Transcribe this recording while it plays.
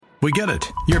We get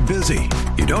it. You're busy.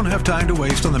 You don't have time to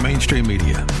waste on the mainstream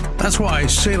media. That's why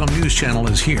Salem News Channel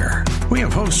is here. We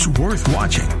have hosts worth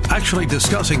watching, actually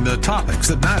discussing the topics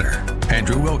that matter.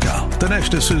 Andrew Wilkow,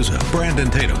 Dinesh D'Souza, Brandon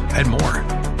Tatum, and more.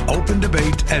 Open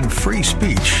debate and free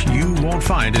speech you won't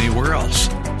find anywhere else.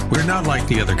 We're not like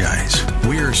the other guys.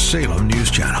 We're Salem News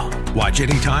Channel. Watch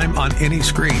anytime on any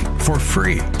screen for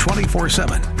free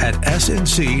 24/7 at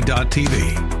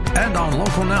snc.tv and on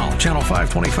Local Now, Channel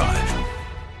 525.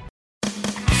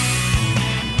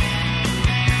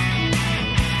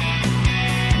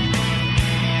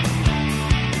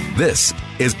 This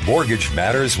is Mortgage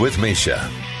Matters with Misha,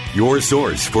 your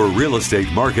source for real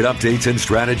estate market updates and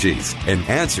strategies and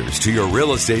answers to your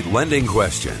real estate lending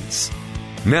questions.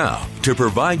 Now, to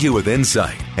provide you with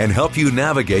insight and help you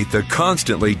navigate the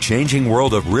constantly changing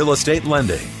world of real estate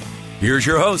lending, here's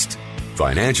your host,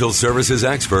 financial services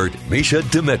expert Misha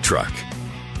Dimitruk.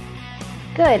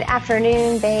 Good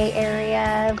afternoon, Bay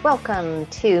Area. Welcome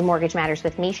to Mortgage Matters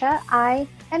with Misha. I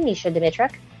am Misha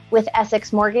Dimitruk with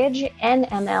Essex Mortgage,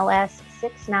 NMLS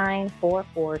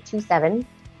 694427.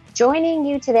 Joining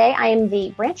you today, I am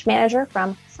the branch manager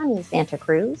from sunny Santa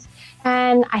Cruz,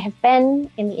 and I have been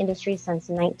in the industry since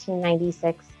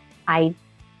 1996. I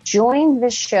joined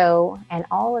this show and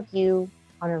all of you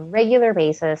on a regular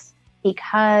basis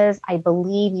because I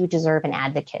believe you deserve an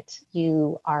advocate.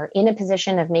 You are in a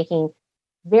position of making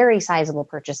very sizable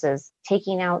purchases,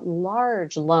 taking out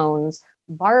large loans,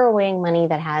 borrowing money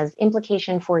that has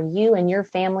implication for you and your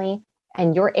family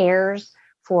and your heirs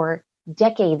for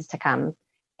decades to come.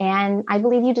 And I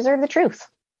believe you deserve the truth.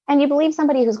 And you believe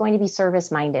somebody who's going to be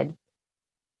service-minded.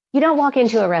 You don't walk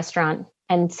into a restaurant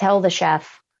and tell the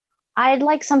chef, I'd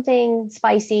like something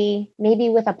spicy, maybe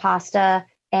with a pasta,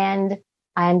 and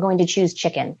I'm going to choose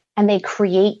chicken. And they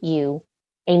create you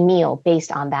a meal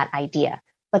based on that idea.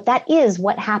 But that is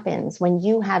what happens when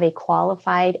you have a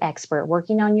qualified expert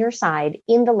working on your side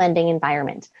in the lending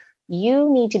environment. You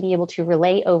need to be able to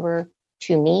relay over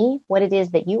to me what it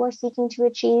is that you are seeking to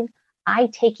achieve. I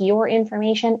take your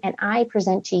information and I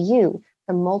present to you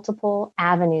the multiple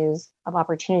avenues of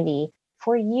opportunity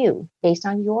for you based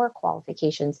on your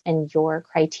qualifications and your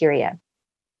criteria.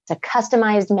 It's a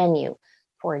customized menu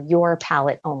for your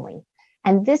palate only.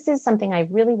 And this is something I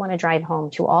really want to drive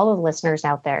home to all of the listeners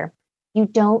out there. You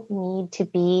don't need to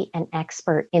be an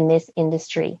expert in this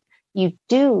industry. You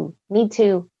do need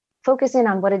to focus in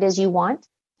on what it is you want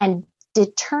and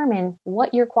determine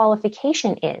what your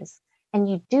qualification is. And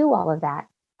you do all of that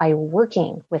by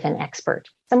working with an expert,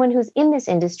 someone who's in this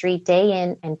industry day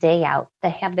in and day out,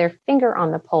 that have their finger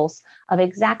on the pulse of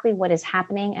exactly what is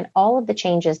happening and all of the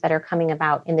changes that are coming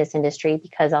about in this industry,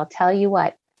 because I'll tell you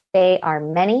what, they are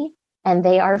many and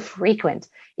they are frequent.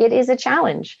 It is a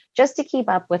challenge just to keep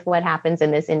up with what happens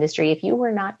in this industry. If you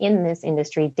were not in this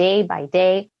industry day by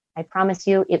day, I promise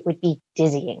you it would be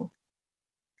dizzying.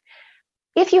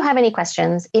 If you have any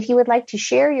questions, if you would like to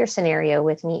share your scenario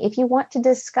with me, if you want to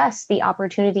discuss the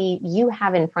opportunity you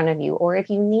have in front of you, or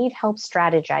if you need help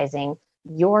strategizing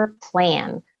your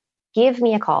plan, give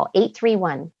me a call,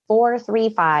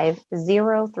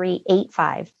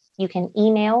 831-435-0385. You can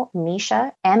email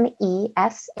Misha,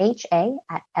 MESHA,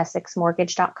 at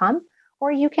EssexMortgage.com,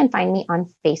 or you can find me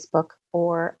on Facebook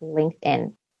or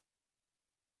LinkedIn.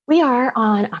 We are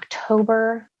on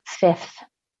October 5th.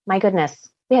 My goodness,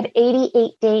 we have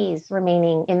 88 days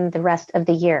remaining in the rest of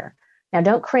the year. Now,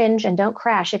 don't cringe and don't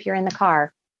crash if you're in the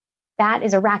car. That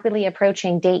is a rapidly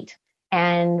approaching date,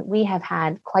 and we have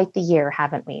had quite the year,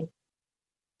 haven't we?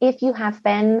 If you have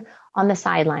been on the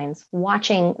sidelines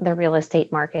watching the real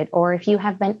estate market, or if you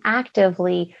have been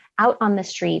actively out on the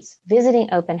streets,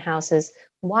 visiting open houses,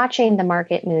 watching the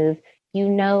market move, you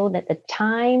know that the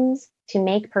times to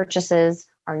make purchases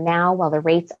are now while the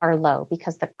rates are low,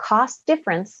 because the cost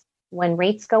difference when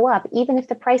rates go up, even if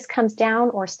the price comes down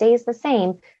or stays the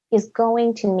same, is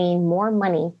going to mean more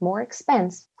money, more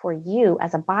expense for you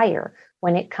as a buyer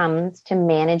when it comes to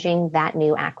managing that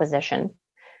new acquisition.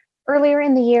 Earlier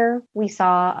in the year, we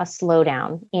saw a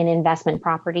slowdown in investment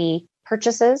property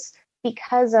purchases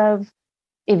because of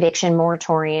eviction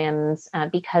moratoriums,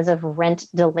 because of rent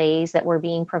delays that were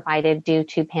being provided due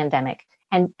to pandemic.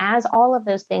 And as all of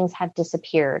those things have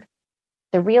disappeared,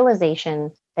 the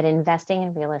realization that investing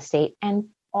in real estate, and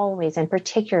always and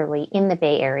particularly in the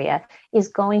Bay Area, is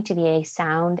going to be a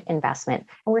sound investment.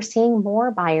 And we're seeing more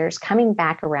buyers coming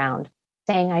back around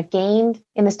saying, I've gained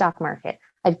in the stock market.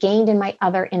 I've gained in my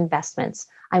other investments.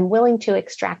 I'm willing to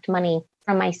extract money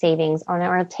from my savings, or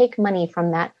I'll take money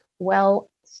from that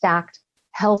well-stacked,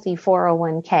 healthy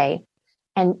 401k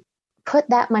and put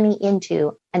that money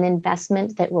into an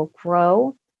investment that will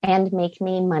grow and make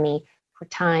me money for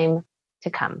time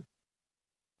to come.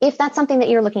 If that's something that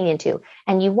you're looking into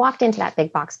and you walked into that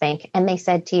big box bank and they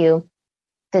said to you,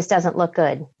 this doesn't look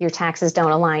good, your taxes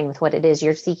don't align with what it is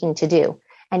you're seeking to do,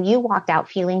 and you walked out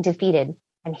feeling defeated,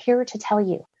 I'm here to tell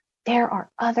you there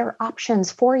are other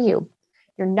options for you.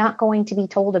 You're not going to be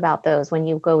told about those when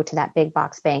you go to that big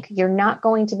box bank. You're not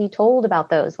going to be told about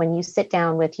those when you sit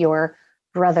down with your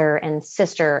brother and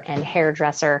sister and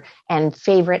hairdresser and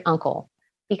favorite uncle,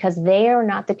 because they are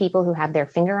not the people who have their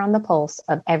finger on the pulse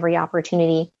of every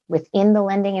opportunity within the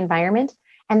lending environment,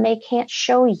 and they can't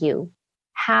show you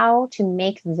how to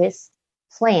make this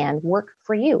plan work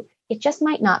for you. It just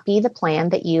might not be the plan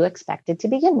that you expected to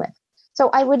begin with. So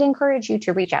I would encourage you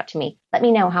to reach out to me. Let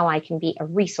me know how I can be a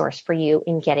resource for you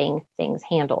in getting things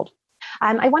handled.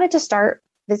 I wanted to start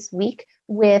this week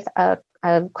with a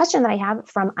question that I have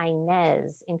from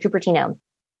Inez in Cupertino.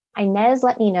 Inez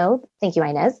let me know, thank you,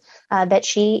 Inez, that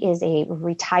she is a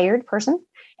retired person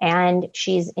and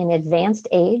she's in advanced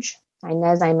age.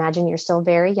 Inez, I imagine you're still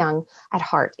very young at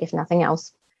heart, if nothing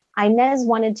else. Inez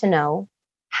wanted to know,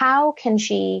 how can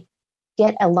she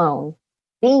get a loan,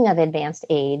 being of advanced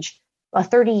age, a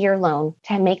 30-year loan,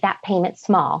 to make that payment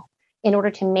small in order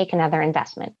to make another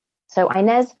investment? So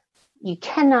Inez, you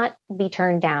cannot be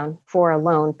turned down for a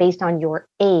loan based on your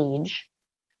age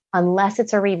unless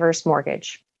it's a reverse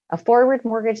mortgage. A forward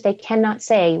mortgage, they cannot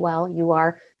say, well, you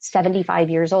are 75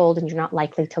 years old and you're not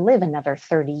likely to live another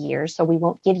 30 years, so we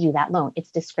won't give you that loan.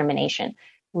 It's discrimination.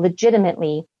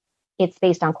 Legitimately, it's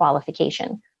based on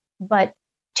qualification. But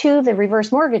to the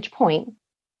reverse mortgage point,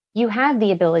 you have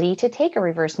the ability to take a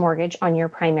reverse mortgage on your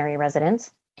primary residence,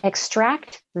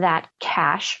 extract that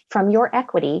cash from your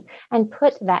equity, and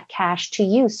put that cash to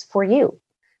use for you.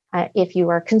 If you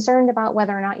are concerned about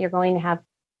whether or not you're going to have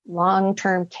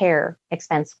long-term care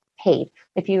expense paid,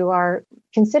 if you are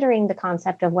considering the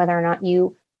concept of whether or not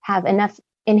you have enough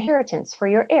inheritance for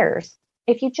your heirs,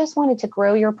 if you just wanted to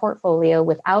grow your portfolio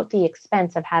without the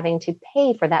expense of having to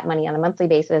pay for that money on a monthly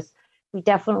basis, we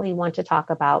definitely want to talk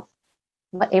about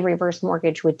what a reverse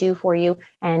mortgage would do for you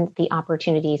and the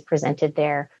opportunities presented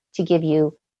there to give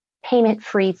you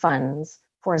payment-free funds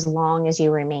for as long as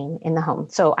you remain in the home.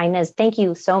 So Inez, thank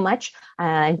you so much.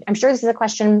 I'm sure this is a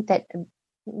question that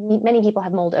many people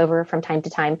have mulled over from time to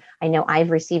time. I know I've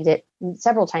received it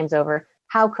several times over.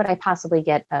 How could I possibly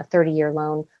get a 30-year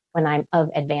loan when I'm of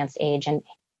advanced age? And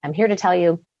I'm here to tell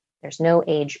you there's no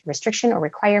age restriction or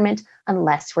requirement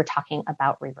unless we're talking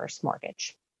about reverse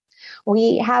mortgage.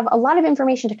 We have a lot of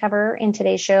information to cover in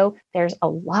today's show. There's a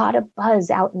lot of buzz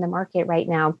out in the market right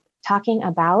now talking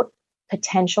about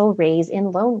potential raise in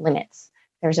loan limits.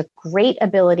 There's a great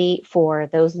ability for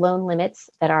those loan limits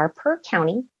that are per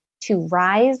county to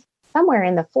rise somewhere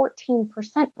in the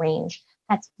 14% range.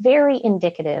 That's very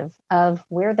indicative of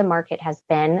where the market has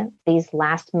been these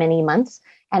last many months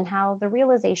and how the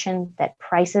realization that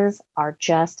prices are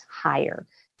just higher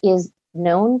is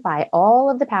known by all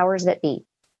of the powers that be.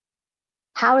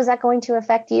 How is that going to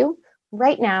affect you?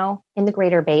 Right now, in the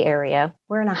Greater Bay Area,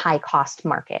 we're in a high-cost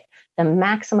market. The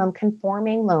maximum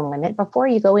conforming loan limit, before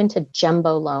you go into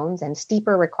jumbo loans and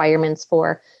steeper requirements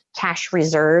for cash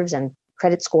reserves and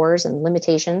credit scores and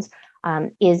limitations,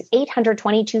 is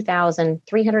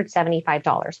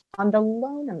 $822,375 on the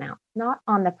loan amount, not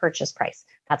on the purchase price.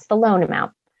 That's the loan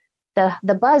amount.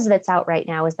 The buzz that's out right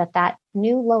now is that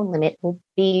new loan limit will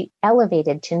be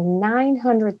elevated to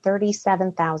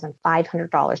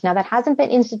 $937,500. Now, that hasn't been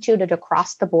instituted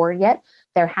across the board yet.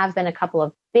 There have been a couple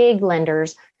of big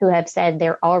lenders who have said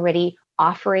they're already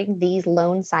offering these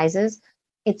loan sizes.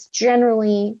 It's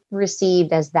generally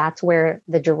received as that's where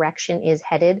the direction is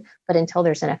headed. But until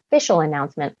there's an official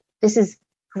announcement, this is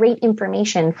great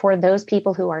information for those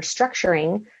people who are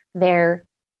structuring their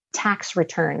tax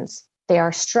returns. They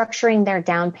are structuring their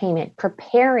down payment,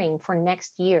 preparing for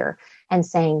next year and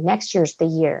saying, next year's the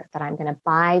year that I'm going to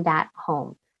buy that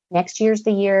home. Next year's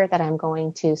the year that I'm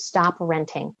going to stop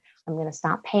renting. I'm going to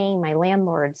stop paying my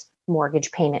landlord's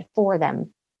mortgage payment for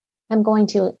them. I'm going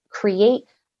to create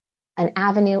an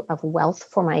avenue of wealth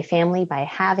for my family by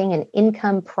having an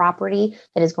income property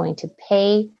that is going to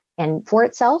pay and for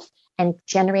itself and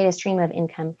generate a stream of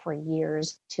income for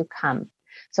years to come.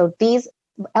 So these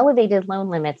elevated loan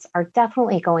limits are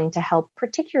definitely going to help,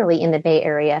 particularly in the Bay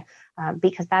Area,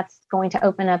 because that's going to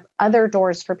open up other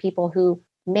doors for people who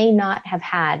may not have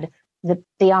had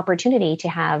the opportunity to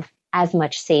have as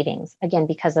much savings, again,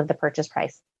 because of the purchase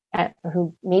price,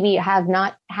 who maybe have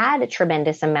not had a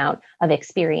tremendous amount of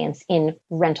experience in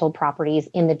rental properties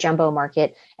in the jumbo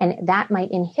market, and that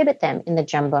might inhibit them in the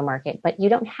jumbo market. But you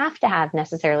don't have to have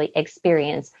necessarily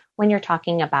experience when you're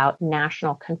talking about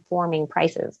national conforming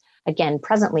prices. Again,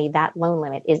 presently, that loan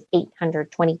limit is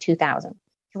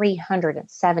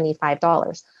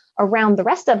 $822,375. Around the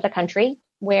rest of the country,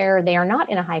 where they are not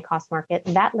in a high cost market,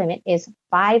 that limit is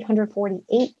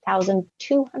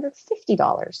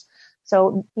 $548,250.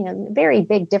 So, very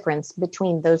big difference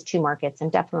between those two markets,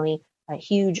 and definitely a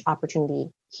huge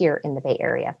opportunity here in the Bay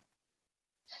Area.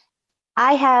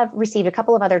 I have received a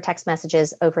couple of other text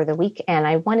messages over the week, and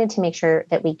I wanted to make sure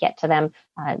that we get to them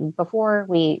before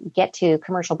we get to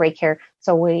commercial break here.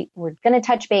 So we're going to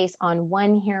touch base on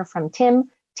one here from Tim.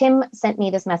 Tim sent me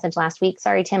this message last week.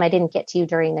 Sorry, Tim, I didn't get to you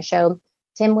during the show.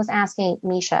 Tim was asking,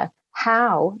 Mesha,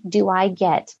 how do I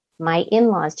get my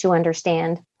in-laws to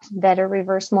understand that a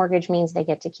reverse mortgage means they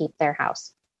get to keep their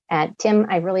house? Tim,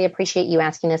 I really appreciate you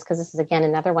asking this, because this is, again,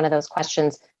 another one of those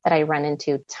questions that I run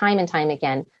into time and time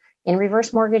again. In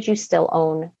reverse mortgage, you still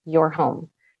own your home.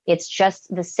 It's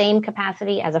just the same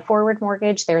capacity as a forward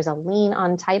mortgage. There's a lien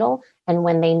on title. And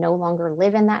when they no longer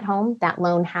live in that home, that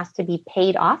loan has to be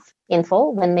paid off in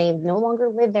full when they no longer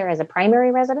live there as a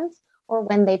primary residence, or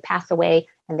when they pass away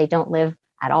and they don't live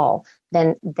at all.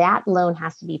 Then that loan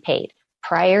has to be paid.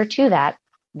 Prior to that,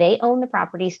 they own the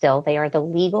property still. They are the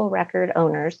legal record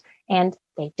owners, and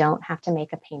they don't have to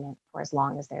make a payment for as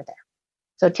long as they're there.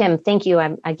 So, Tim, thank you.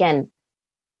 Again,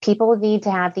 people need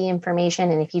to have the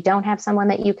information, and if you don't have someone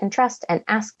that you can trust and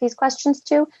ask these questions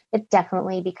to, it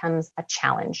definitely becomes a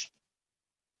challenge.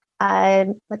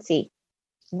 Let's see.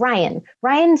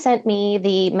 Ryan sent me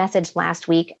the message last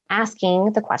week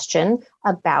asking the question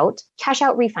about cash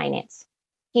out refinance.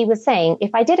 He was saying,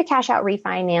 if I did a cash out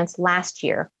refinance last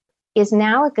year, is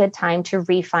now a good time to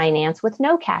refinance with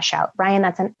no cash out? Ryan,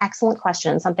 that's an excellent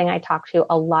question, something I talk to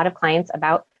a lot of clients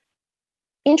about.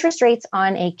 Interest rates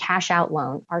on a cash out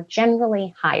loan are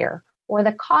generally higher, or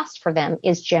the cost for them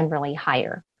is generally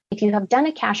higher. If you have done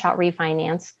a cash out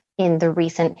refinance in the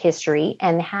recent history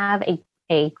and have a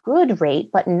good rate,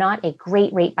 but not a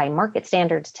great rate by market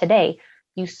standards today,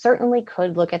 you certainly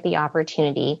could look at the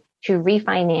opportunity to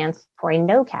refinance for a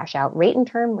no cash out rate and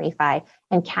term refi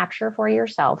and capture for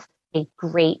yourself a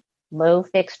great low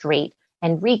fixed rate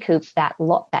and recoup that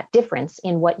difference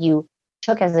in what you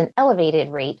took as an elevated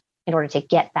rate in order to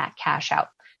get that cash out.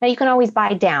 Now, you can always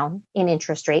buy down in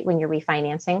interest rate when you're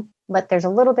refinancing, but there's a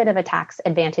little bit of a tax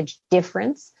advantage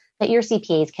difference that your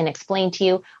CPAs can explain to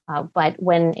you. But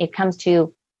when it comes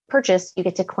to purchase, you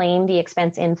get to claim the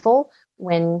expense in full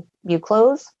when you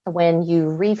close. When you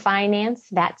refinance,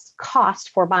 that cost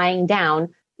for buying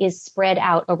down is spread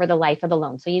out over the life of the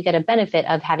loan. So you get a benefit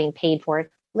of having paid for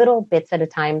it little bits at a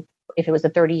time, if it was a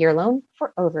 30-year loan,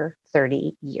 for over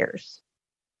 30 years.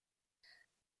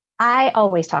 I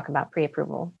always talk about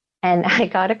pre-approval. And I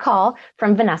got a call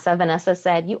from Vanessa. Vanessa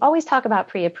said, you always talk about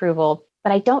pre-approval,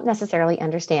 but I don't necessarily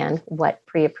understand what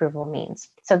pre-approval means.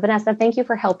 So Vanessa, thank you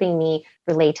for helping me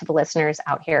relay to the listeners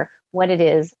out here what it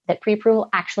is that pre-approval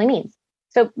actually means.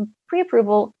 So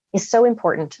pre-approval is so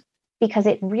important because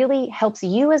it really helps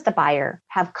you as the buyer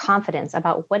have confidence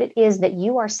about what it is that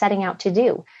you are setting out to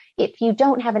do. If you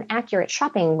don't have an accurate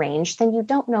shopping range, then you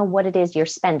don't know what it is you're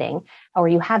spending, or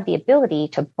you have the ability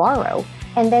to borrow,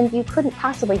 and then you couldn't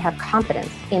possibly have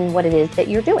confidence in what it is that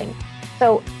you're doing.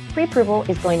 So pre-approval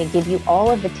is going to give you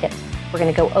all of the tips. We're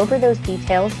going to go over those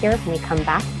details here when we come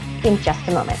back in just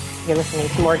a moment. You're listening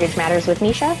to Mortgage Matters with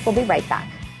Mesha. We'll be right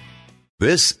back.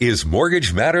 This is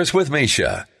Mortgage Matters with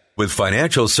Mesha, with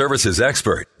financial services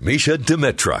expert Mesha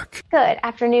Dimitruk. Good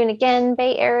afternoon again,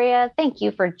 Bay Area. Thank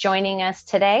you for joining us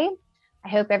today. I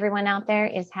hope everyone out there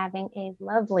is having a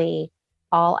lovely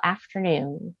fall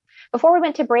afternoon. Before we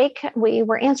went to break, we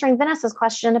were answering Vanessa's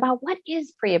question about what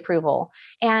is pre-approval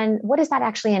and what does that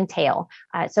actually entail.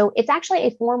 So it's actually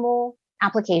a formal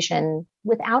application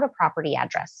without a property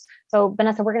address. So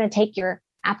Vanessa, we're going to take your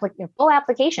full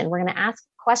application. We're going to ask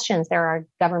questions. There are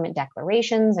government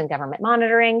declarations and government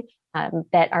monitoring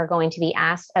that are going to be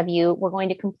asked of you. We're going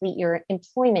to complete your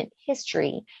employment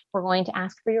history. We're going to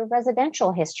ask for your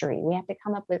residential history. We have to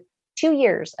come up with 2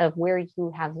 years of where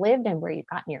you have lived and where you've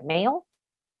gotten your mail.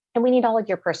 And we need all of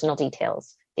your personal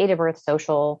details, date of birth,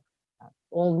 social,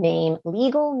 full name,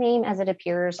 legal name as it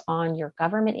appears on your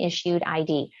government issued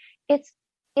ID. It's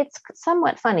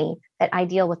somewhat funny that I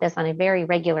deal with this on a very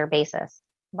regular basis.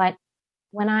 But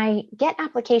when I get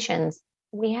applications,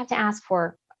 we have to ask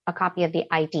for a copy of the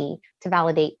ID to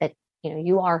validate that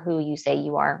you are who you say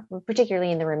you are,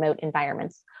 particularly in the remote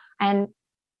environments. And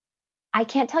I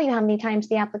can't tell you how many times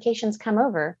the applications come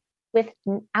over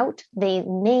without the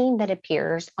name that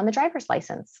appears on the driver's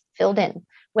license filled in,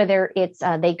 whether it's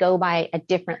they go by a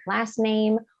different last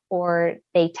name or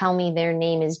they tell me their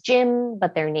name is Jim,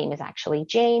 but their name is actually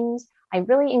James. I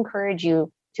really encourage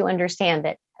you to understand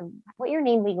that what your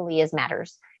name legally is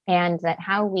matters, and that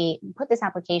how we put this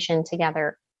application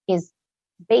together is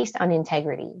based on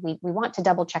integrity. We want to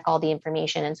double check all the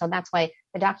information. And so that's why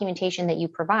the documentation that you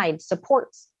provide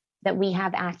supports that we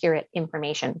have accurate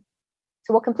information.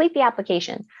 So we'll complete the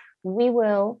application. We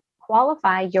will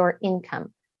qualify your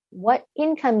income. What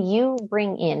income you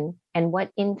bring in and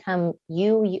what income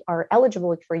you are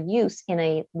eligible for use in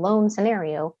a loan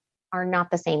scenario are not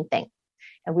the same thing.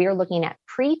 And we are looking at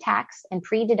pre-tax and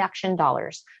pre-deduction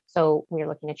dollars. So we're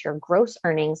looking at your gross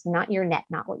earnings, not your net,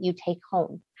 not what you take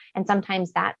home. And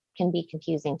sometimes that can be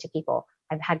confusing to people.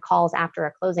 I've had calls after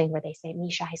a closing where they say,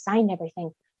 Misha, I signed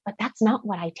everything, but that's not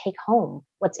what I take home.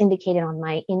 What's indicated on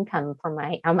my income for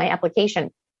on my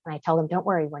application. And I tell them, don't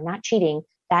worry, we're not cheating.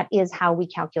 That is how we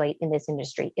calculate in this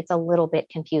industry. It's a little bit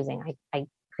confusing.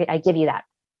 I give you that.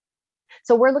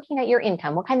 So we're looking at your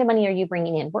income. What kind of money are you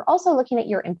bringing in? We're also looking at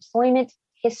your employment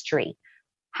history.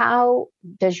 How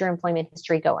does your employment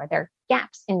history go? Are there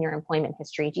gaps in your employment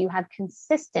history? Do you have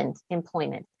consistent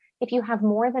employment? If you have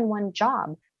more than one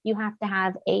job, you have to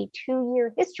have a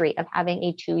 2-year history of having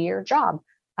a 2-year job,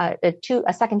 a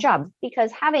second job,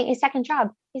 because having a second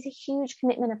job is a huge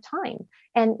commitment of time.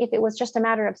 And if it was just a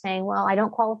matter of saying, well, I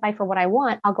don't qualify for what I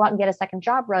want, I'll go out and get a second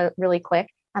job really quick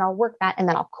and I'll work that and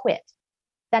then I'll quit.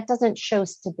 That doesn't show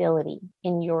stability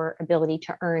in your ability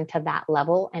to earn to that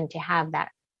level and to have that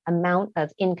amount of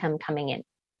income coming in.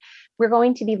 We're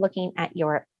going to be looking at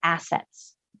your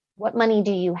assets. What money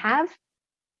do you have?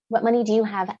 What money do you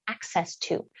have access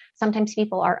to? Sometimes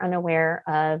people are unaware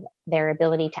of their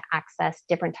ability to access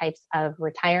different types of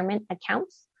retirement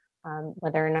accounts,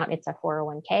 whether or not it's a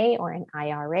 401k or an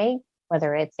IRA,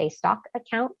 whether it's a stock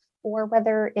account, or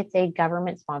whether it's a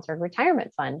government-sponsored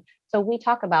retirement fund. So we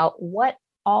talk about what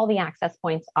all the access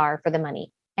points are for the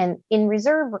money. And in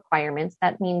reserve requirements,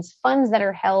 that means funds that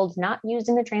are held, not used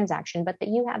in the transaction, but that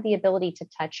you have the ability to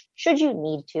touch should you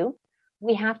need to.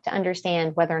 We have to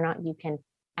understand whether or not you can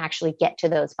actually get to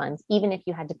those funds, even if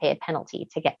you had to pay a penalty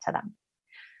to get to them.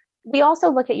 We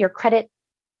also look at your credit,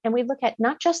 and we look at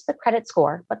not just the credit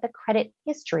score, but the credit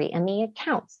history and the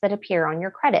accounts that appear on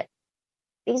your credit.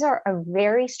 These are a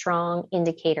very strong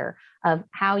indicator of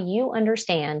how you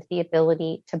understand the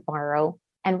ability to borrow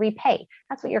and repay.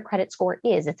 That's what your credit score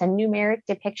is. It's a numeric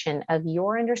depiction of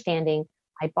your understanding.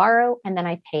 I borrow and then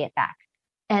I pay it back.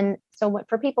 And so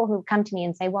for people who come to me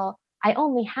and say, well, I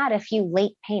only had a few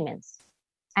late payments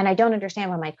and I don't understand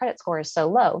why my credit score is so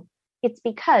low, it's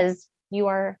because you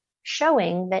are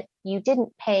showing that you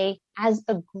didn't pay as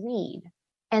agreed.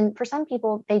 And for some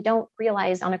people, they don't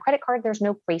realize on a credit card, there's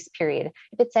no grace period.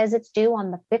 If it says it's due on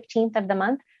the 15th of the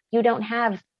month, you don't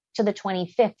have to the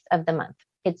 25th of the month.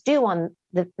 It's due on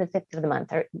the 5th of the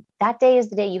month, or that day is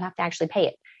the day you have to actually pay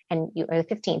it, or the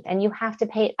 15th, and you have to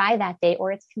pay it by that day,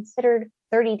 or it's considered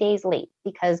 30 days late,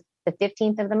 because the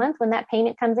 15th of the month, when that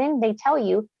payment comes in, they tell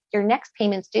you your next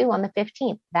payment's due on the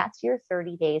 15th. That's your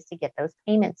 30 days to get those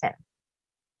payments in.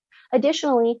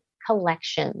 Additionally,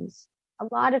 collections. A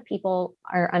lot of people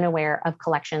are unaware of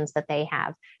collections that they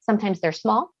have. Sometimes they're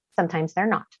small, sometimes they're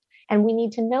not. And we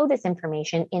need to know this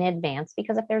information in advance,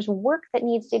 because if there's work that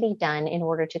needs to be done in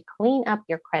order to clean up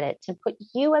your credit, to put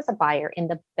you as a buyer in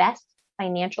the best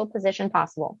financial position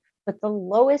possible, with the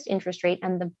lowest interest rate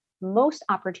and the most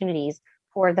opportunities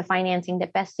for the financing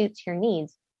that best suits your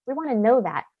needs, we want to know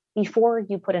that before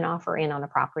you put an offer in on a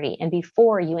property and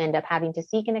before you end up having to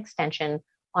seek an extension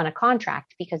on a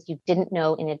contract because you didn't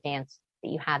know in advance that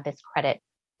you had this credit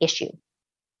issue.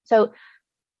 So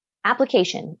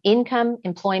application, income,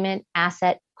 employment,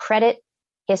 asset, credit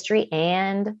history,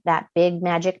 and that big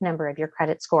magic number of your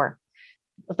credit score.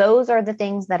 Those are the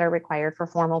things that are required for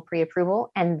formal pre-approval,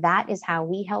 and that is how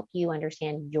we help you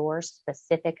understand your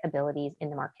specific abilities in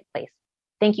the marketplace.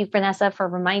 Thank you, Vanessa, for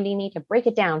reminding me to break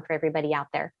it down for everybody out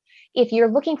there. If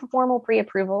you're looking for formal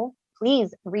pre-approval,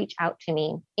 please reach out to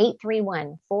me,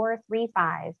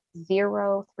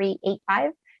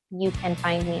 831-435-0385. You can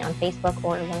find me on Facebook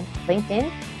or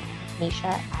LinkedIn, Misha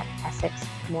at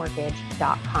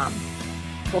EssexMortgage.com.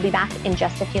 We'll be back in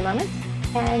just a few moments,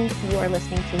 and you are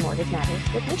listening to Mortgage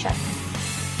Matters with Misha.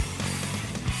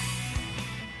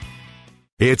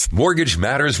 It's Mortgage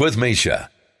Matters with Misha.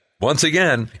 Once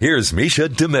again, here's Misha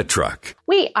Dimitruk.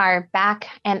 We are back,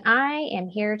 and I am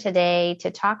here today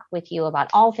to talk with you about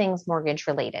all things mortgage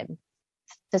related.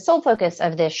 The sole focus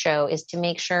of this show is to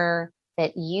make sure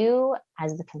that you,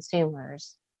 as the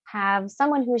consumers, have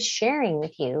someone who is sharing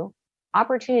with you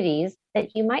opportunities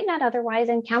that you might not otherwise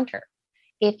encounter.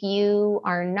 If you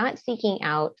are not seeking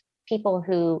out people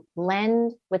who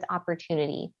lend with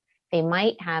opportunity, they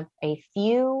might have a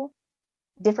few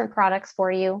different products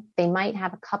for you. They might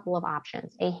have a couple of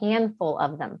options, a handful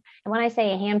of them. And when I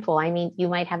say a handful, I mean you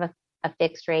might have a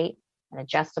fixed rate, an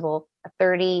adjustable, a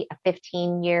 30, a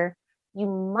 15-year. You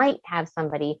might have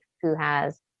somebody who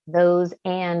has those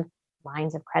and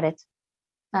lines of credit.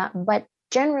 But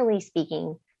generally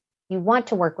speaking, you want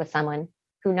to work with someone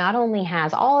who not only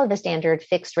has all of the standard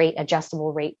fixed rate,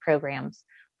 adjustable rate programs,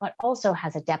 but also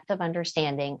has a depth of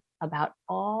understanding about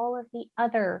all of the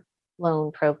other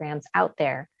loan programs out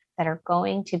there that are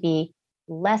going to be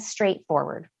less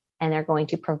straightforward and they're going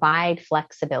to provide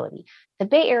flexibility. The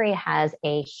Bay Area has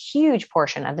a huge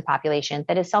portion of the population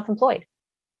that is self-employed,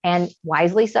 and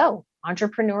wisely so.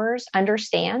 Entrepreneurs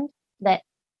understand that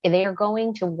they are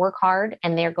going to work hard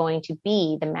and they're going to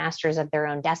be the masters of their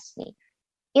own destiny.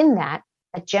 In that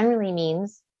generally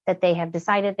means that they have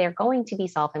decided they're going to be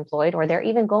self-employed, or they're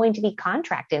even going to be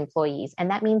contract employees. And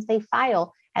that means they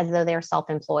file as though they're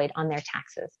self-employed on their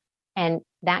taxes. And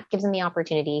that gives them the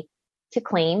opportunity to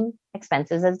claim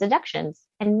expenses as deductions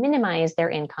and minimize their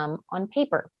income on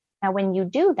paper. Now, when you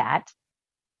do that,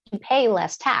 you pay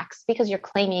less tax because you're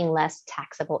claiming less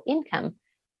taxable income,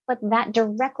 but that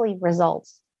directly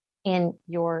results in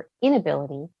your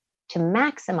inability to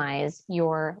maximize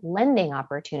your lending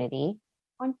opportunity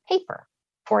on paper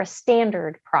for a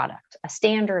standard product, a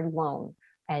standard loan,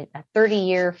 a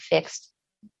 30-year fixed,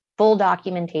 full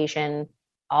documentation,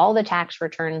 all the tax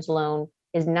returns loan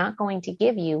is not going to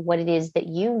give you what it is that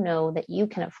you know that you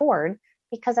can afford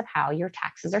because of how your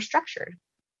taxes are structured.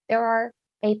 There are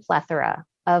a plethora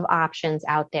of options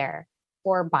out there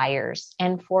for buyers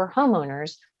and for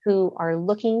homeowners who are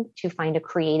looking to find a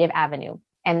creative avenue.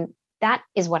 And that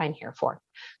is what I'm here for.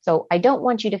 So I don't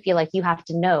want you to feel like you have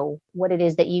to know what it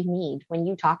is that you need when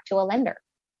you talk to a lender.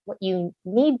 What you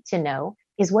need to know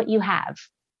is what you have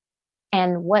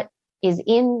and what is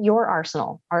in your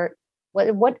arsenal. Or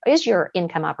what is your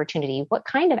income opportunity? What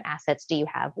kind of assets do you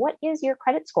have? What is your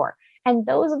credit score? And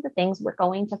those are the things we're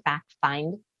going to fact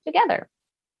find together.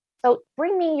 So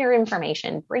bring me your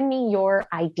information, bring me your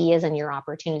ideas and your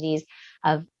opportunities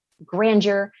of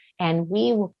grandeur, and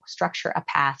we will structure a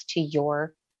path to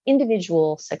your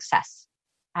individual success.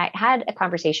 I had a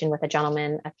conversation with a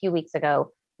gentleman a few weeks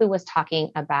ago who was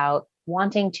talking about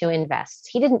wanting to invest.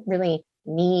 He didn't really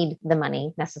need the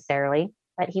money necessarily,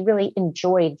 but he really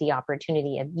enjoyed the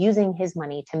opportunity of using his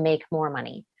money to make more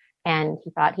money. And he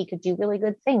thought he could do really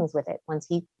good things with it once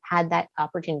he had that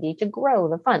opportunity to grow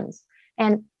the funds.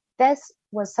 And this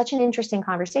was such an interesting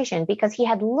conversation because he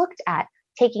had looked at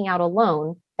taking out a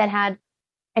loan that had,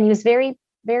 and he was very,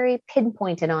 very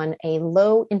pinpointed on a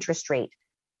low interest rate.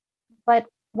 But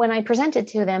when I presented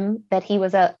to them that he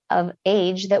was of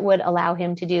age that would allow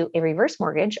him to do a reverse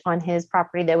mortgage on his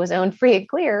property that was owned free and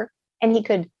clear, and he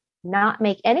could not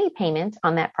make any payment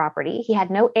on that property, he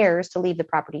had no heirs to leave the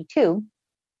property to.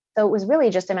 So it was really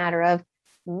just a matter of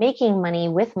making money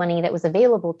with money that was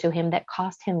available to him that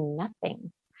cost him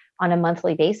nothing on a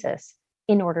monthly basis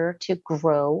in order to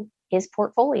grow his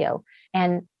portfolio.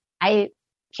 And I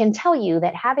can tell you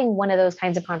that having one of those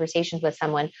kinds of conversations with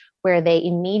someone where they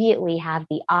immediately have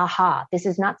the aha, this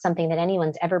is not something that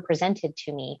anyone's ever presented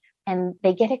to me, and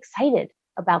they get excited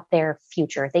about their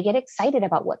future. They get excited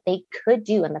about what they could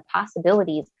do and the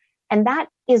possibilities. And that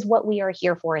is what we are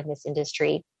here for in this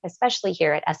industry, especially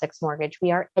here at Essex Mortgage.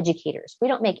 We are educators. We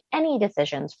don't make any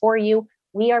decisions for you.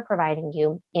 We are providing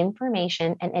you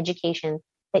information and education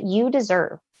that you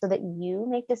deserve so that you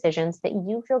make decisions that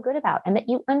you feel good about and that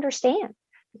you understand.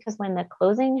 Because when the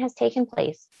closing has taken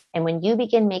place and when you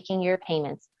begin making your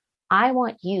payments, I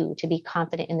want you to be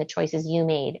confident in the choices you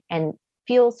made and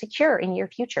feel secure in your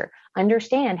future.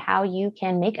 Understand how you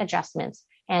can make adjustments.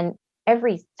 And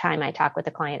every time I talk with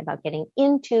a client about getting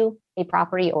into a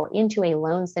property or into a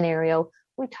loan scenario,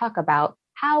 we talk about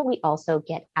how we also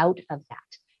get out of that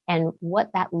and what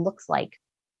that looks like,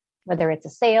 whether it's a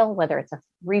sale, whether it's a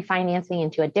refinancing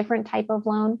into a different type of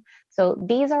loan. So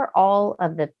these are all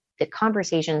of the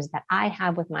conversations that I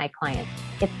have with my clients.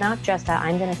 It's not just that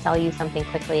I'm going to sell you something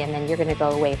quickly and then you're going to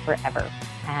go away forever.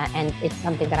 And it's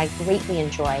something that I greatly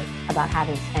enjoy about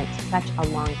having spent such a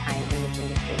long time in this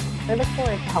industry. So I look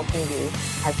forward to helping you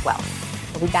as well.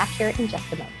 We'll be back here in just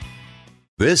a moment.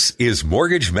 This is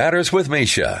Mortgage Matters with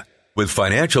Misha, with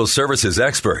financial services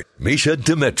expert Misha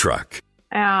Dimitruk.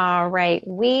 All right,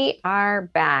 we are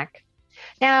back.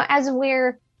 Now, as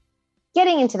we're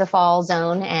getting into the fall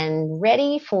zone and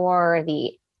ready for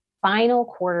the final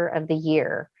quarter of the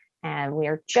year, and we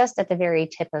are just at the very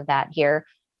tip of that here,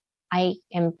 I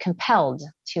am compelled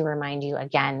to remind you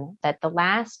again that the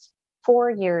last 4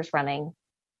 years running,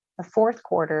 the fourth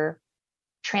quarter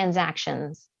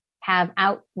transactions have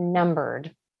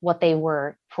outnumbered what they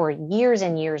were for years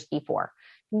and years before.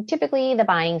 And typically, the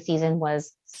buying season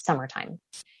was summertime.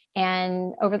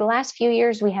 And over the last few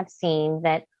years, we have seen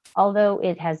that although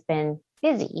it has been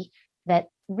busy, that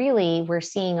really we're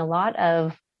seeing a lot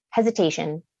of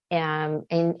hesitation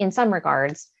in some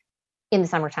regards in the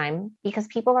summertime because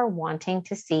people are wanting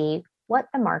to see what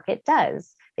the market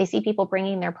does. They see people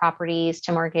bringing their properties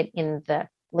to market in the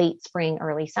late spring,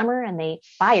 early summer, and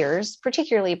buyers,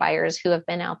 particularly buyers who have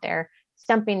been out there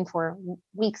stumping for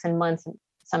weeks and months,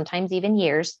 sometimes even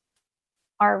years,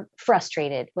 are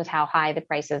frustrated with how high the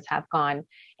prices have gone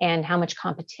and how much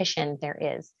competition there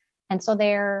is. And so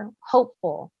they're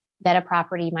hopeful that a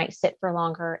property might sit for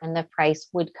longer and the price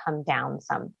would come down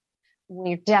some.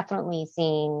 We're definitely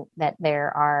seeing that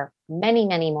there are many,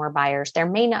 many more buyers. There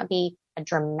may not be a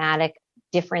dramatic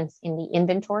difference in the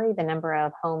inventory, the number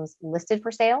of homes listed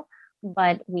for sale,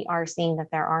 but we are seeing that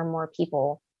there are more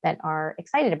people that are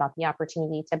excited about the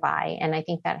opportunity to buy. And I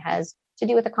think that has to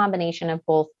do with a combination of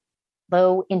both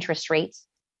low interest rates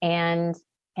and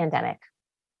pandemic.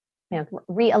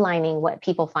 Realigning what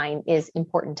people find is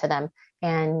important to them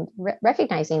and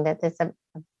recognizing that it's a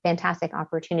fantastic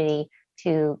opportunity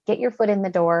to get your foot in the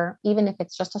door, even if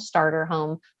it's just a starter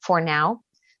home for now.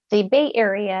 The Bay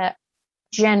Area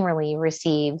generally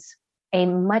receives a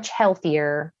much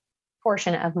healthier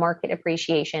portion of market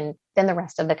appreciation than the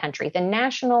rest of the country. The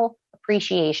national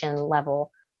appreciation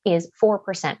level is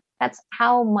 4%. That's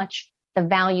how much the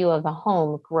value of a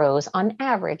home grows on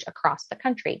average across the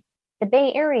country. The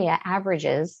Bay Area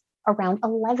averages around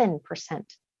 11%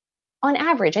 on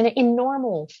average. And in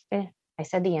normal, I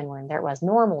said the N word, there it was,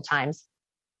 normal times.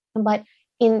 But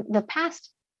in the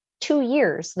past 2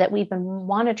 years that we've been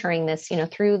monitoring this,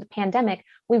 through the pandemic,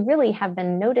 we really have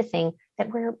been noticing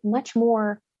that we're much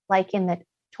more like in the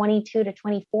 22 to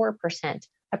 24%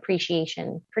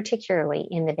 appreciation, particularly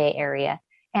in the Bay Area.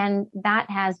 And that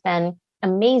has been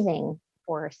amazing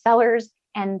for sellers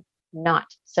and not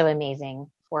so amazing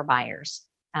for buyers.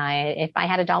 If I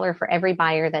had $1 for every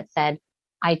buyer that said,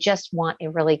 I just want a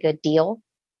really good deal,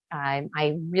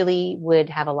 I really would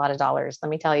have a lot of dollars, let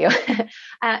me tell you.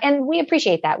 And we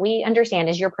appreciate that. We understand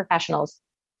as your professionals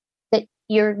that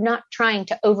you're not trying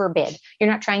to overbid. You're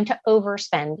not trying to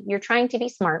overspend. You're trying to be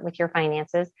smart with your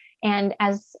finances. And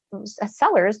as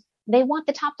sellers, they want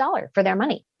the top dollar for their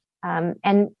money.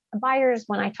 And buyers,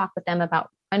 when I talk with them about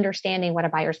understanding what a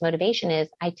buyer's motivation is,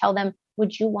 I tell them,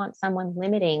 would you want someone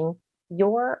limiting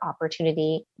your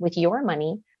opportunity with your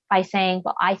money by saying,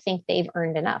 well, I think they've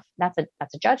earned enough? That's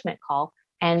a judgment call.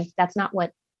 And that's not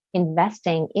what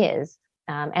investing is.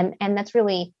 And that's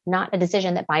really not a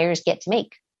decision that buyers get to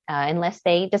make unless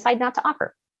they decide not to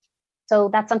offer. So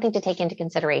that's something to take into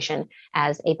consideration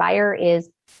as a buyer is,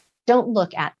 don't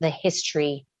look at the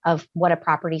history of what a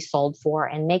property sold for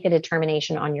and make a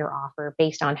determination on your offer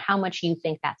based on how much you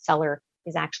think that seller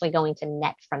is actually going to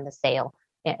net from the sale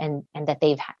and that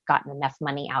they've gotten enough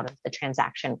money out of the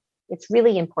transaction. It's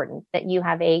really important that you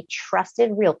have a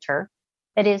trusted realtor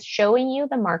that is showing you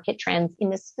the market trends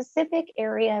in the specific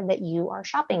area that you are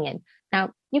shopping in.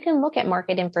 Now, you can look at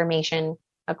market information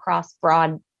across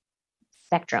broad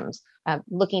spectrums,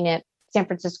 looking at San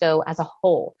Francisco as a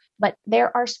whole, but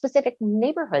there are specific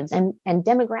neighborhoods and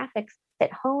demographics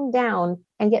that hone down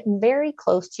and get very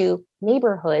close to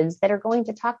neighborhoods that are going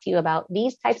to talk to you about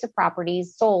these types of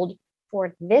properties sold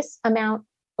for this amount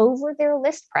over their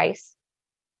list price.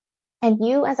 And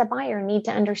you as a buyer need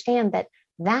to understand that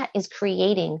that is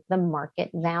creating the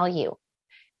market value.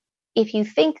 If you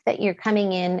think that you're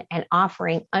coming in and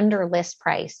offering under list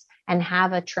price and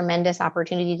have a tremendous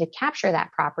opportunity to capture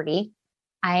that property,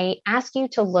 I ask you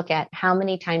to look at how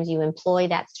many times you employ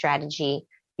that strategy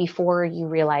before you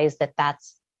realize that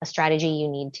that's a strategy you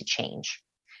need to change.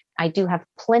 I do have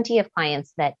plenty of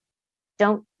clients that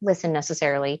don't listen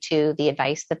necessarily to the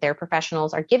advice that their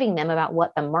professionals are giving them about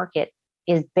what the market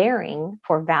is bearing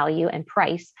for value and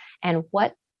price and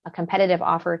what a competitive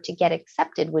offer to get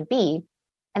accepted would be.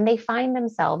 And they find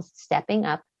themselves stepping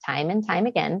up time and time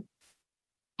again.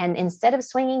 And instead of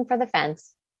swinging for the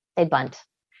fence, they bunt.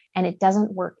 And it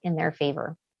doesn't work in their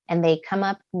favor. And they come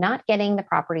up not getting the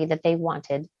property that they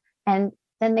wanted. And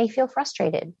then they feel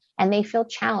frustrated and they feel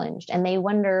challenged and they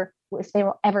wonder if they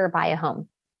will ever buy a home.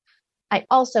 I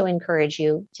also encourage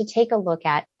you to take a look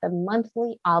at the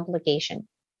monthly obligation.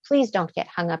 Please don't get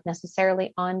hung up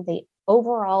necessarily on the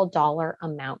overall dollar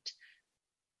amount.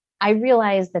 I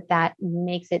realize that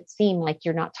makes it seem like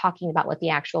you're not talking about what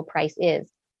the actual price is.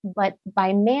 But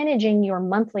by managing your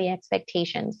monthly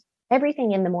expectations,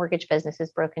 everything in the mortgage business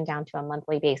is broken down to a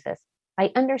monthly basis.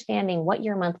 By understanding what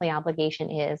your monthly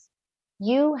obligation is,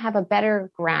 you have a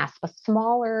better grasp, a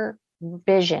smaller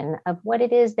vision of what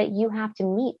it is that you have to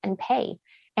meet and pay.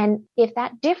 And if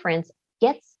that difference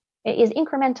is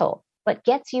incremental, but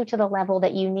gets you to the level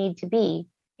that you need to be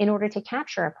in order to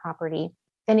capture a property,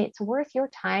 then it's worth your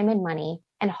time and money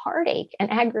and heartache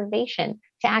and aggravation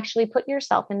to actually put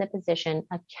yourself in the position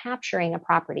of capturing a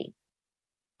property.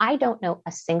 I don't know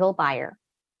a single buyer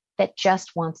that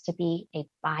just wants to be a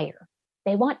buyer.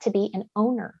 They want to be an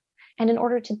owner. And in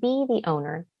order to be the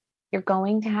owner, you're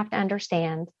going to have to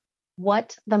understand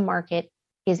what the market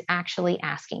is actually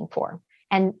asking for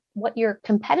and what your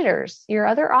competitors, your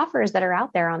other offers that are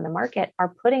out there on the market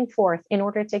are putting forth in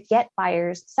order to get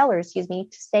sellers, to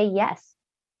say yes.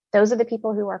 Those are the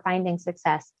people who are finding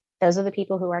success. Those are the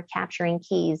people who are capturing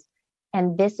keys.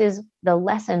 And this is the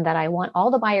lesson that I want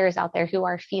all the buyers out there who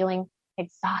are feeling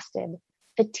exhausted,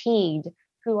 fatigued,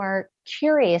 who are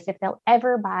curious if they'll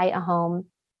ever buy a home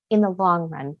in the long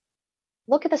run.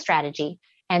 Look at the strategy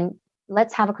and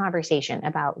let's have a conversation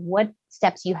about what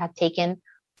steps you have taken,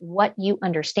 what you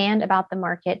understand about the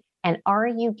market, and are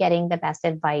you getting the best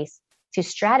advice to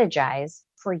strategize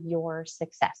for your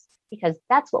success? Because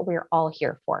that's what we're all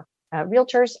here for.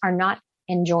 Realtors are not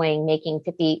enjoying making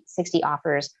 50, 60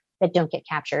 offers that don't get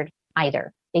captured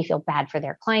either. They feel bad for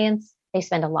their clients. They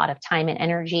spend a lot of time and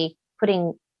energy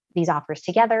putting these offers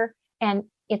together. And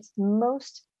it's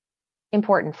most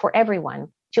important for everyone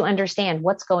to understand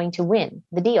what's going to win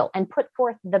the deal and put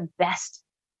forth the best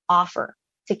offer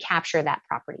to capture that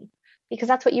property, because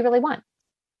that's what you really want.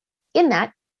 In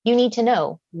that, you need to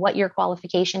know what your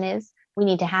qualification is. We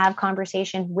need to have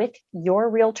conversation with your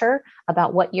realtor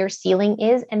about what your ceiling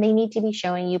is, and they need to be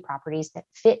showing you properties that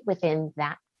fit within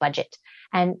that budget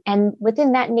and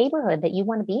within that neighborhood that you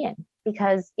want to be in.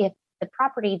 Because if the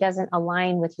property doesn't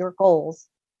align with your goals,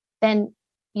 then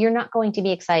you're not going to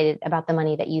be excited about the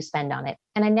money that you spend on it.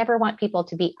 And I never want people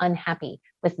to be unhappy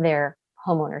with their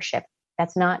homeownership.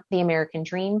 That's not the American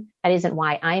dream. That isn't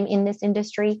why I'm in this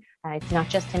industry. It's not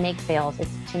just to make sales.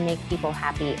 It's to make people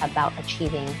happy about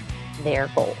achieving their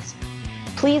goals.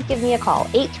 Please give me a call,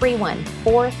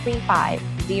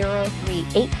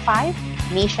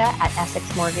 831-435-0385,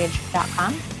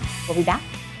 Misha@EssexMortgage.com. We'll be back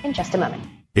in just a moment.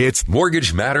 It's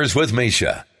Mortgage Matters with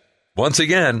Misha. Once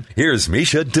again, here's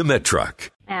Misha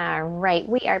Dimitruk. All right.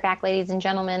 We are back, ladies and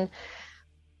gentlemen.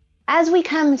 As we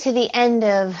come to the end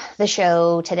of the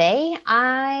show today,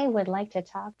 I would like to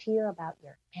talk to you about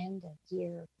your end of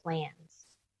year plans.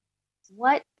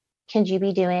 What can you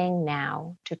be doing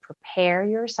now to prepare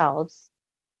yourselves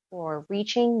for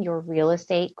reaching your real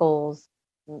estate goals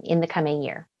in the coming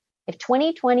year? If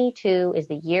 2022 is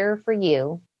the year for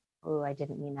you, oh, I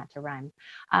didn't mean that to rhyme,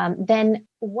 then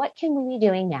what can we be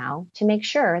doing now to make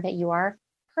sure that you are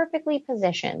perfectly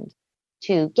positioned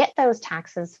to get those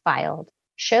taxes filed,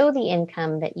 show the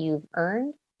income that you've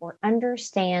earned, or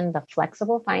understand the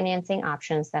flexible financing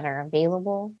options that are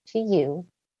available to you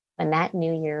when that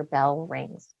new year bell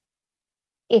rings?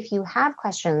 If you have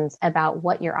questions about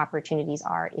what your opportunities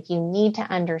are, if you need to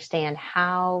understand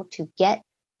how to get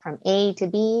from A to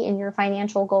B in your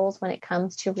financial goals when it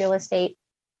comes to real estate,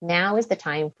 now is the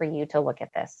time for you to look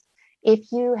at this.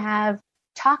 If you have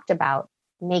talked about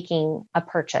making a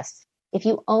purchase, if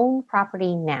you own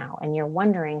property now and you're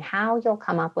wondering how you'll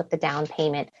come up with the down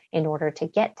payment in order to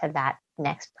get to that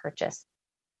next purchase,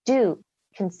 do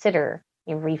consider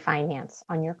a refinance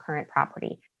on your current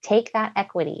property. Take that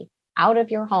equity out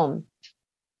of your home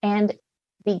and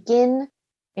begin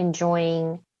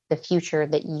enjoying the future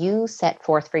that you set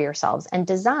forth for yourselves and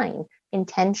design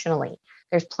intentionally.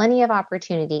 There's plenty of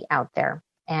opportunity out there,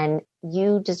 and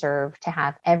you deserve to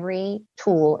have every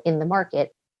tool in the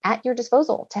market at your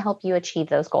disposal to help you achieve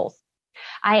those goals.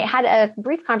 I had a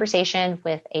brief conversation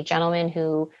with a gentleman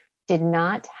who did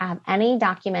not have any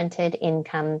documented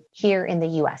income here in the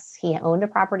U.S. He owned a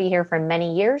property here for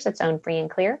many years. It's owned free and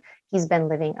clear. He's been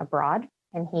living abroad,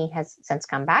 and he has since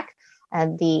come back.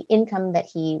 The income that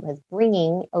he was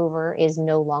bringing over is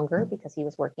no longer because he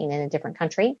was working in a different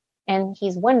country. And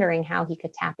he's wondering how he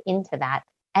could tap into that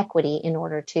equity in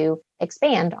order to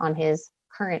expand on his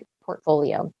current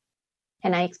portfolio.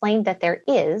 And I explained that there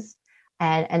is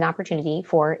an opportunity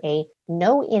for a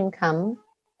no income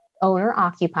owner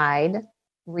occupied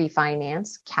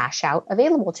refinance cash out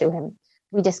available to him.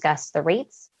 We discussed the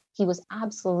rates. He was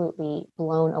absolutely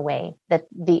blown away that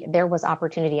there was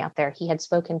opportunity out there. He had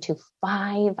spoken to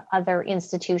 5 other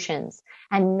institutions,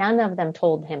 and none of them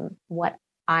told him what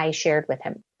I shared with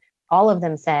him. All of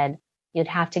them said, you'd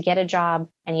have to get a job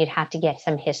and you'd have to get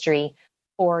some history,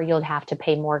 or you'll have to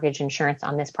pay mortgage insurance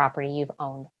on this property you've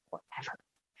owned forever.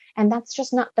 And that's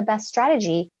just not the best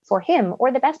strategy for him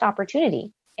or the best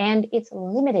opportunity. And it's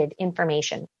limited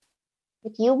information.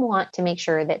 If you want to make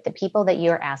sure that the people that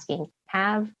you're asking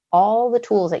have all the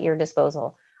tools at your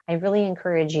disposal, I really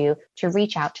encourage you to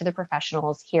reach out to the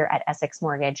professionals here at Essex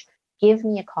Mortgage. Give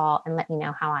me a call and let me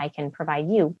know how I can provide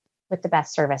you with the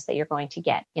best service that you're going to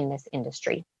get in this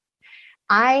industry.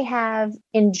 I have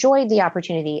enjoyed the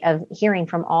opportunity of hearing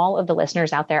from all of the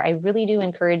listeners out there. I really do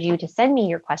encourage you to send me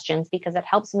your questions because it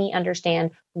helps me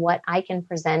understand what I can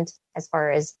present as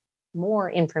far as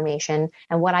more information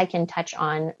and what I can touch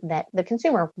on that the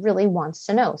consumer really wants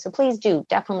to know. So please do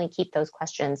definitely keep those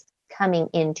questions coming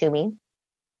into me.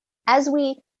 As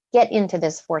we get into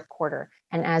this fourth quarter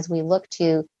and as we look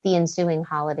to the ensuing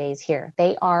holidays here,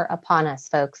 they are upon us,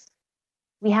 folks.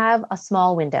 We have a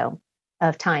small window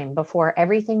of time before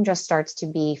everything just starts to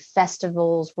be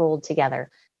festivals rolled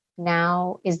together.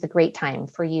 Now is the great time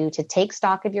for you to take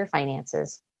stock of your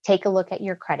finances, take a look at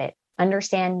your credit,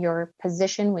 understand your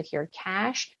position with your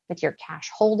cash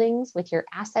holdings, with your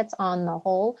assets on the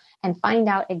whole, and find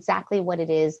out exactly what it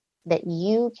is that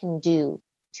you can do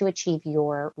to achieve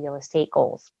your real estate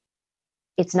goals.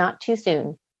 It's not too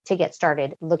soon to get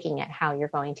started looking at how you're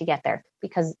going to get there,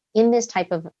 because in this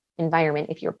type of environment,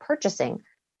 if you're purchasing,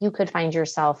 you could find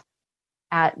yourself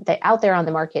out there on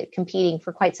the market competing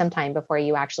for quite some time before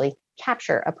you actually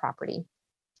capture a property.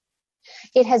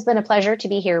 It has been a pleasure to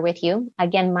be here with you.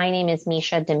 Again, my name is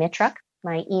Misha Dimitruk.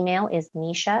 My email is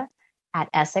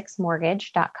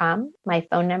misha@essexmortgage.com. My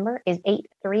phone number is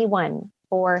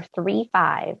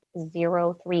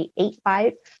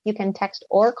 831-435-0385. You can text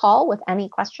or call with any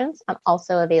questions. I'm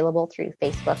also available through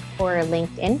Facebook or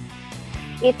LinkedIn.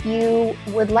 If you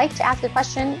would like to ask a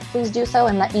question, please do so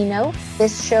and let me know.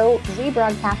 This show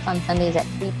rebroadcasts on Sundays at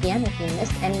 3 p.m. if you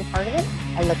missed any part of it.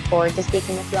 I look forward to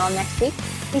speaking with you all next week.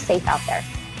 Be safe out there.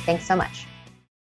 Thanks so much.